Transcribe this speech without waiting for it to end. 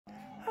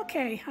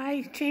Okay,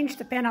 I changed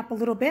the pen up a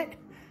little bit,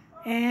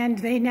 and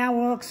they now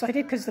are all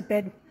excited because the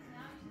bed,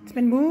 it's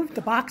been moved,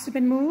 the box has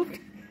been moved,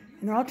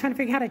 and they're all trying to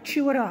figure out how to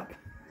chew it up.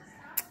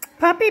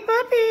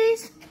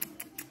 Puppies!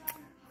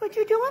 What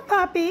you doing,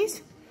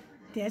 puppies?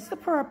 There's the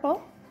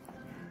purple.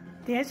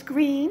 There's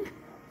green.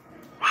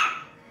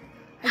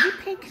 Are you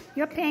pink?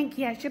 You're pink.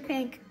 Yes, you're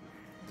pink.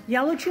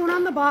 Yellow chewing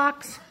on the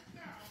box.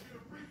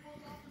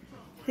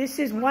 This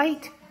is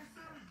white,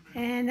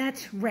 and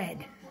that's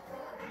red.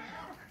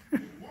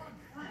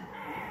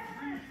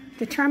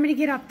 Determined to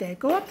get up there.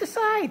 Go up the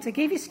sides. I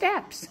gave you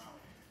steps.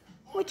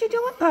 What you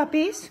doing,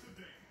 puppies?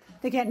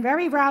 They're getting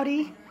very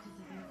rowdy.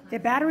 Their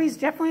battery's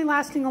definitely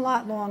lasting a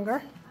lot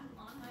longer.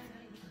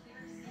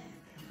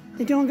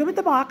 They're doing good with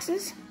the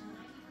boxes.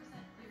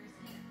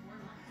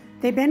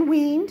 They've been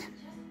weaned.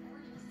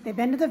 They've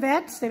been to the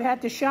vets. They've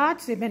had the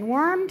shots. They've been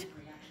wormed.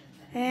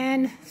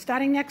 And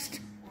starting next,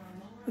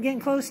 we're getting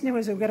close.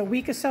 We've got a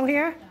week or so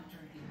here.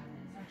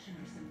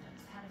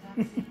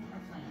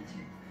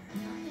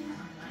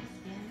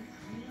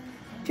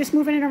 Just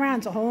moving it around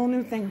is a whole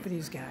new thing for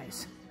these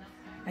guys.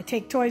 I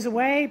take toys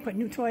away, put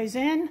new toys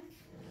in.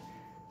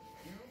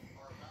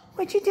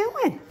 What you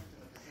doing?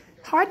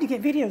 Hard to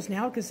get videos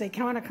now because they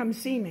want to come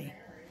see me.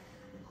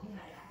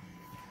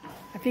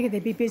 I figured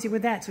they'd be busy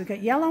with that. So we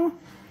got yellow,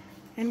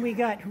 and we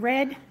got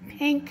red,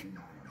 pink,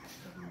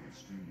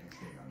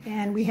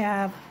 and we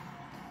have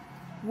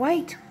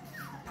white,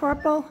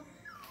 purple,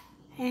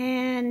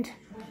 and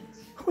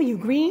who are you,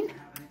 green?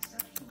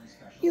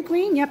 You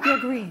green? Yep, you're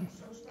green.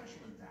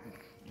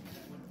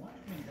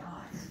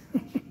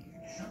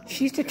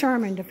 She's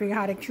determined to figure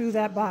out how to chew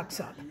that box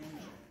up.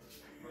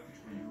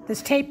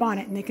 There's tape on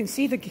it, and they can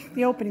see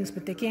the openings,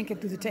 but they can't get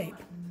through the tape.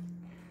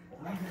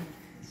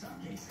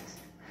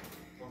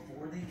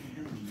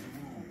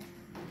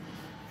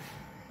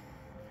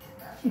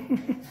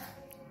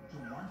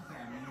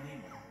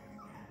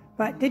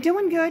 But they're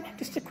doing good.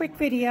 Just a quick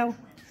video.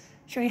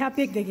 Show you how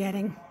big they're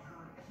getting.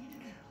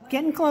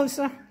 Getting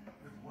closer.